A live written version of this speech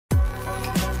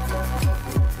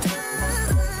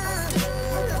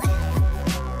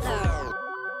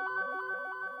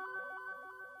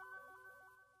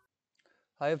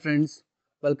Hi friends,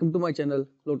 welcome to my channel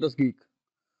Lotus Geek.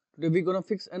 Today we're gonna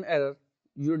fix an error.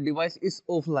 Your device is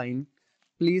offline.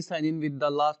 Please sign in with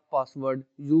the last password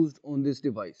used on this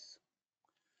device.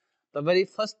 The very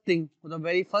first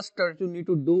step you need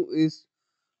to do is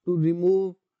to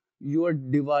remove your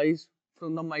device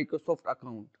from the Microsoft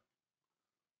account.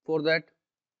 For that,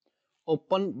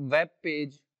 open web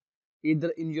page either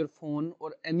in your phone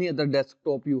or any other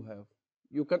desktop you have.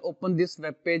 You can open this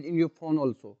web page in your phone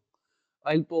also.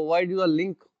 I'll provide you a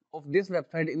link of this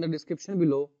website in the description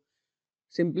below.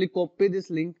 Simply copy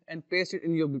this link and paste it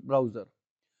in your browser.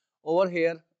 Over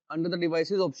here, under the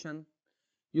devices option,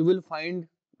 you will find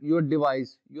your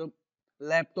device, your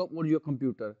laptop or your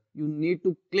computer. You need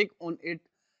to click on it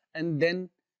and then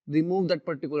remove that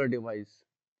particular device.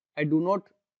 I do not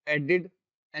edit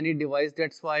any device,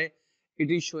 that's why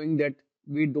it is showing that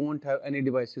we don't have any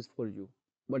devices for you.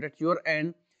 But at your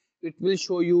end, it will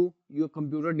show you your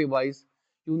computer device.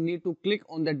 You need to click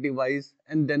on that device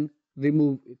and then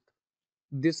remove it.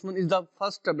 This one is the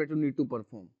first step that you need to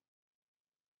perform.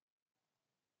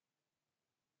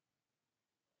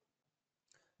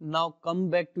 Now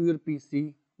come back to your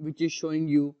PC, which is showing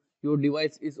you your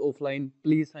device is offline.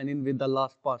 Please sign in with the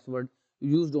last password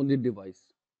used on the device.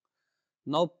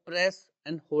 Now press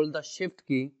and hold the shift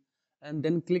key and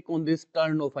then click on this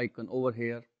turn off icon over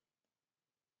here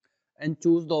and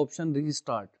choose the option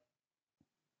restart.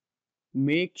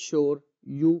 Make sure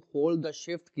you hold the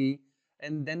shift key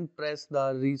and then press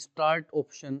the restart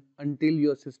option until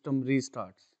your system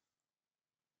restarts.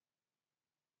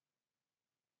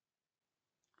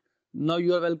 Now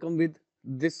you are welcome with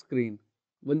this screen.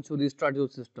 Once you restart your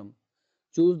system,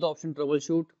 choose the option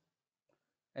troubleshoot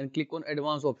and click on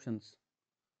advanced options.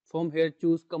 From here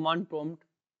choose command prompt.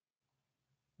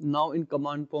 Now in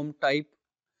command prompt type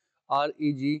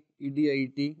regedit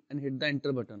and hit the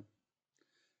enter button.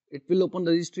 It will open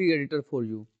the registry editor for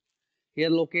you. Here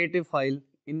locate a file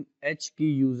in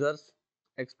HKey users,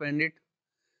 expand it,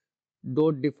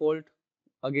 .default,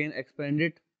 again expand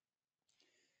it,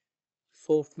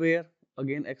 software,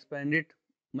 again expand it,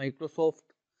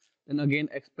 Microsoft, then again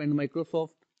expand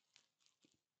Microsoft.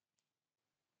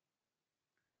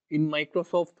 In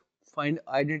Microsoft, find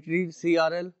identity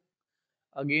CRL,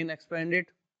 again expand it,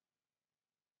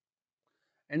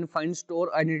 and find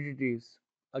store identities,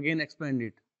 again expand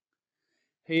it.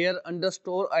 Here under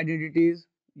store identities,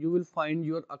 you will find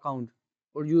your account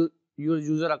or your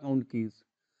user account keys.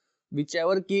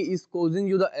 Whichever key is causing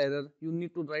you the error, you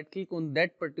need to right click on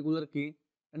that particular key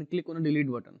and click on the delete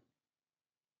button.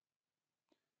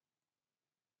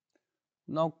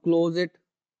 Now close it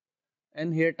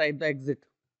and here type the exit.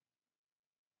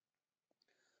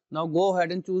 Now go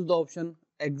ahead and choose the option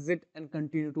exit and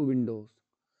continue to Windows.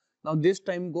 Now this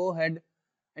time go ahead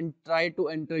and try to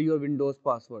enter your Windows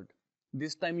password.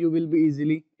 This time you will be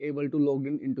easily able to log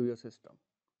in into your system.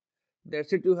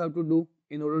 That's it you have to do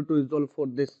in order to resolve for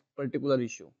this particular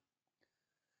issue.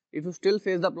 If you still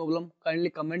face the problem, kindly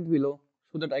comment below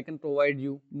so that I can provide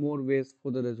you more ways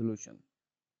for the resolution.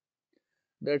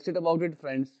 That's it about it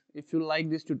friends. If you like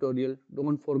this tutorial,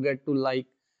 don't forget to like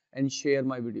and share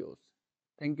my videos.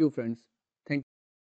 Thank you friends.